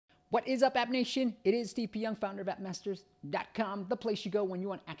What is up, App Nation? It is Steve P. Young, founder of appmasters.com, the place you go when you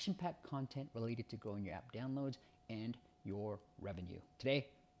want action-packed content related to growing your app downloads and your revenue. Today,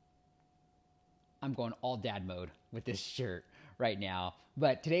 I'm going all dad mode with this shirt right now,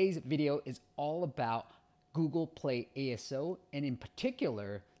 but today's video is all about Google Play ASO, and in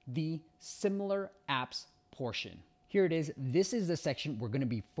particular, the similar apps portion. Here it is. This is the section we're going to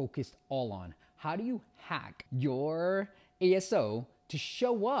be focused all on. How do you hack your ASO to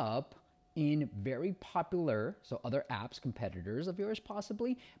show up in very popular, so other apps, competitors of yours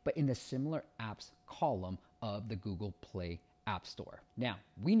possibly, but in the similar apps column of the Google Play App Store. Now,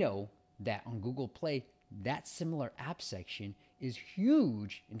 we know that on Google Play, that similar app section is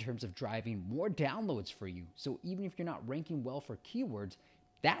huge in terms of driving more downloads for you. So even if you're not ranking well for keywords,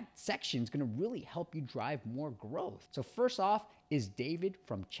 that section is going to really help you drive more growth. So first off is David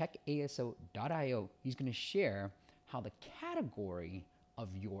from Checkaso.io. He's going to share how the category of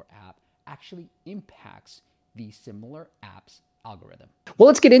your app actually impacts the similar apps algorithm. Well,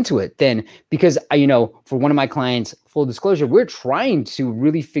 let's get into it then, because for one of my clients, full disclosure, we're trying to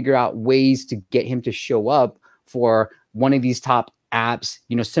really figure out ways to get him to show up for one of these top apps,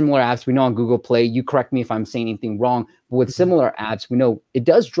 similar apps. We know on Google Play, you correct me if I'm saying anything wrong, but with similar apps, we know it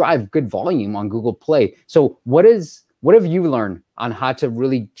does drive good volume on Google Play. So what have you learned on how to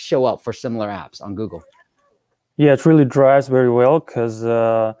really show up for similar apps on Google? Yeah, it really drives very well because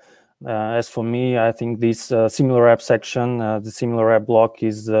as for me, I think this similar app section, the similar app block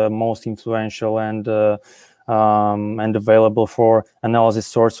is the most influential and available for analysis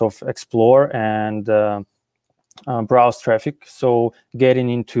source of explore and browse traffic. So getting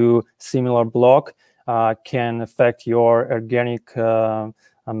into similar block can affect your organic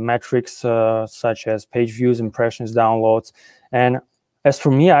metrics such as page views, impressions, downloads. And as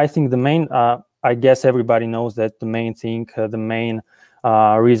for me, I think the main I guess everybody knows that the main thing, the main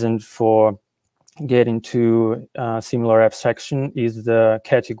reason for getting to similar app section is the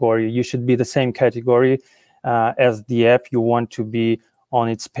category. You should be the same category as the app you want to be on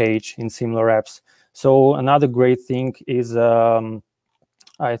its page in similar apps. So another great thing is I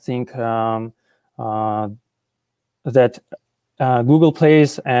think that Google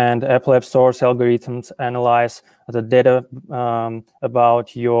Plays and Apple App Store's algorithms analyze the data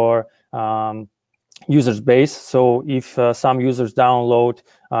about your users base. So if some users download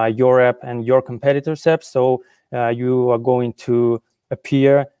your app and your competitor's app, so you are going to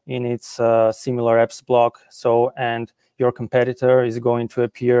appear in its similar apps block. So, and your competitor is going to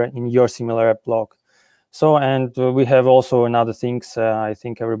appear in your similar app block. So, and we have also another things. I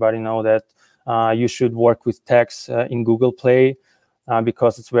think everybody know that you should work with tags in Google Play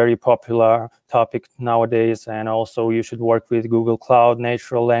because it's very popular topic nowadays. And also you should work with Google Cloud,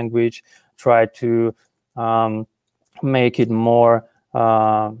 natural language, try to make it more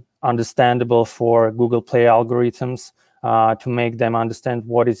understandable for Google Play algorithms to make them understand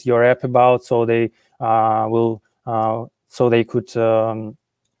what is your app about, so they could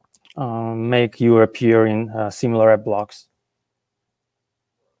make you appear in similar app blocks.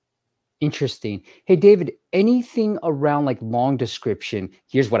 Interesting. Hey, David, anything around like long description?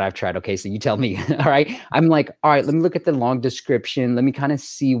 Here's what I've tried. Okay, so you tell me. All right. I'm like, all right, let me look at the long description. Let me kind of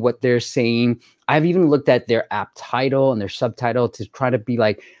see what they're saying. I've even looked at their app title and their subtitle to try to be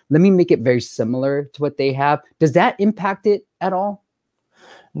like, let me make it very similar to what they have. Does that impact it at all?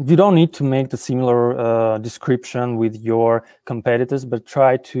 You don't need to make the similar description with your competitors, but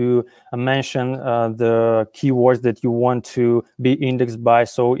try to mention the keywords that you want to be indexed by.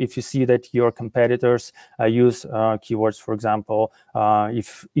 So if you see that your competitors use keywords, for example,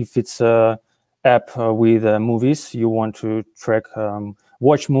 if it's a app with movies, you want to track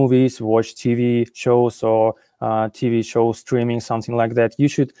watch movies, watch TV shows, or TV show streaming, something like that. You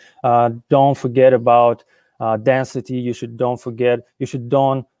should don't forget about density. You should don't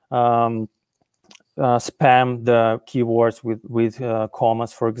spam the keywords with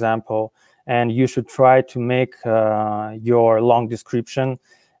commas, for example. And you should try to make your long description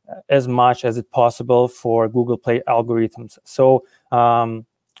as much as it possible for Google Play algorithms. So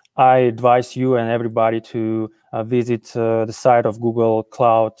I advise you and everybody to visit the site of Google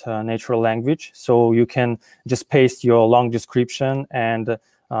Cloud Natural Language, so you can just paste your long description and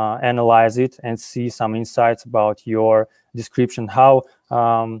analyze it and see some insights about your description, how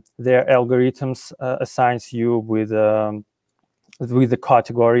their algorithms assigns you with the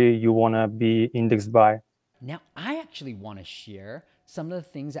category you want to be indexed by. Now, I actually want to share some of the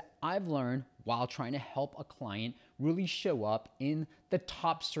things that I've learned while trying to help a client really show up in the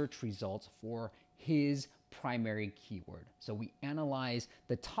top search results for his primary keyword. So we analyze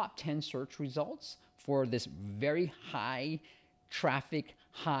the top 10 search results for this very high traffic,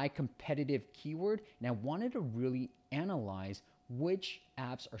 high competitive keyword, and I wanted to really analyze which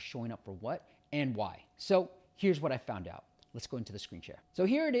apps are showing up for what and why. So here's what I found out. Let's go into the screen share. So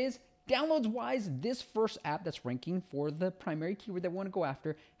here it is. Downloads wise, this first app that's ranking for the primary keyword that we want to go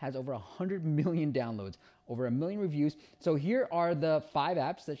after has over 100 million downloads, over 1 million reviews. So here are the 5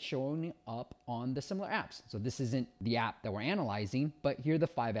 apps that's showing up on the similar apps. So this isn't the app that we're analyzing, but here are the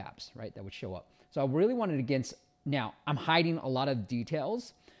 5 apps, right, that would show up. So I really wanted against, now I'm hiding a lot of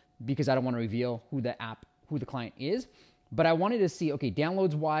details because I don't want to reveal who the client is, but I wanted to see, okay,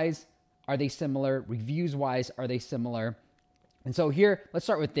 downloads wise, are they similar? Reviews wise, are they similar? And so here, let's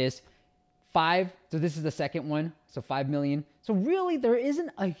start with this. 5, so this is the second one, so 5 million. So really, there isn't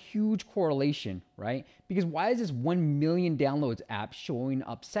a huge correlation, right? Because why is this 1 million downloads app showing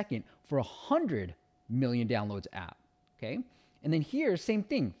up second for 100 million downloads app, okay? And then here, same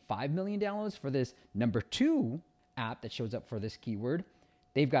thing, 5 million downloads for this number 2 app that shows up for this keyword.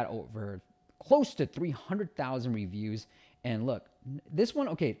 They've got over close to 300,000 reviews. And look, this one,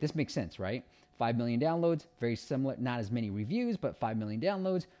 okay, this makes sense, right? 5 million downloads, very similar, not as many reviews, but 5 million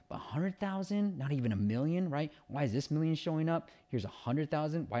downloads, but 100,000, not even a million, right? Why is this million showing up? Here's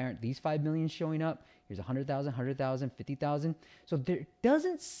 100,000. Why aren't these 5 million showing up? Here's 100,000, 100,000, 50,000. So there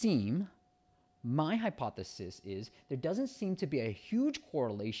doesn't seem, my hypothesis is, there doesn't seem to be a huge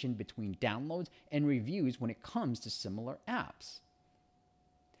correlation between downloads and reviews when it comes to similar apps.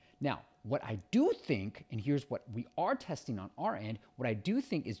 Now, what I do think, and here's what we are testing on our end, what I do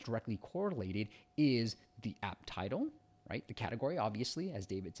think is directly correlated is the app title, right? The category, obviously, as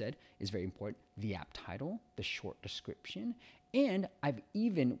David said, is very important. The app title, the short description, and I've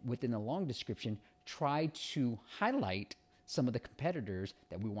even, within the long description, tried to highlight some of the competitors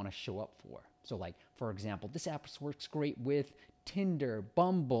that we want to show up for. So like, for example, this app works great with Tinder,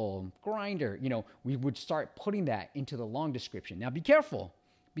 Bumble, Grindr. You know, we would start putting that into the long description. Now be careful,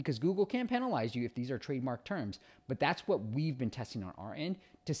 because Google can penalize you if these are trademark terms. But that's what we've been testing on our end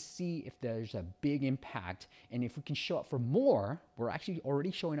to see if there's a big impact. And if we can show up for more, we're actually already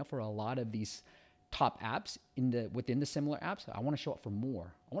showing up for a lot of these top apps within the similar apps. I want to show up for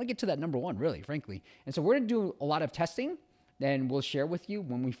more. I want to get to that number 1, really, frankly. And so we're going to do a lot of testing. Then we'll share with you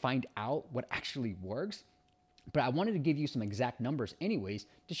when we find out what actually works. But I wanted to give you some exact numbers anyways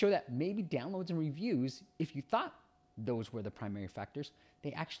to show that maybe downloads and reviews, if you thought those were the primary factors,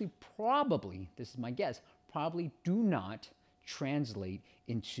 they actually probably, this is my guess, probably do not translate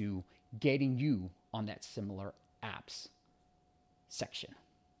into getting you on that similar apps section.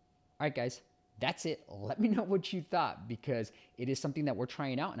 All right, guys, that's it. Let me know what you thought, because it is something that we're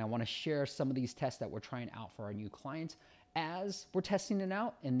trying out, and I want to share some of these tests that we're trying out for our new clients as we're testing it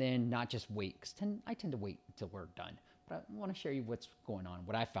out, and then not just wait, because I tend to wait until we're done. But I want to share you what's going on,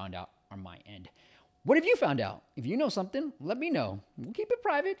 what I found out on my end. What have you found out? If you know something, let me know. We'll keep it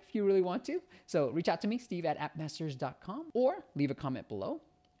private if you really want to. So reach out to me, steve@appmasters.com, or leave a comment below.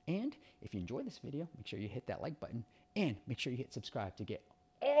 And if you enjoyed this video, make sure you hit that like button and make sure you hit subscribe to get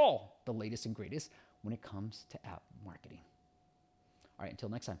all the latest and greatest when it comes to app marketing. All right, until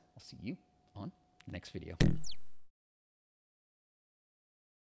next time, I'll see you on the next video.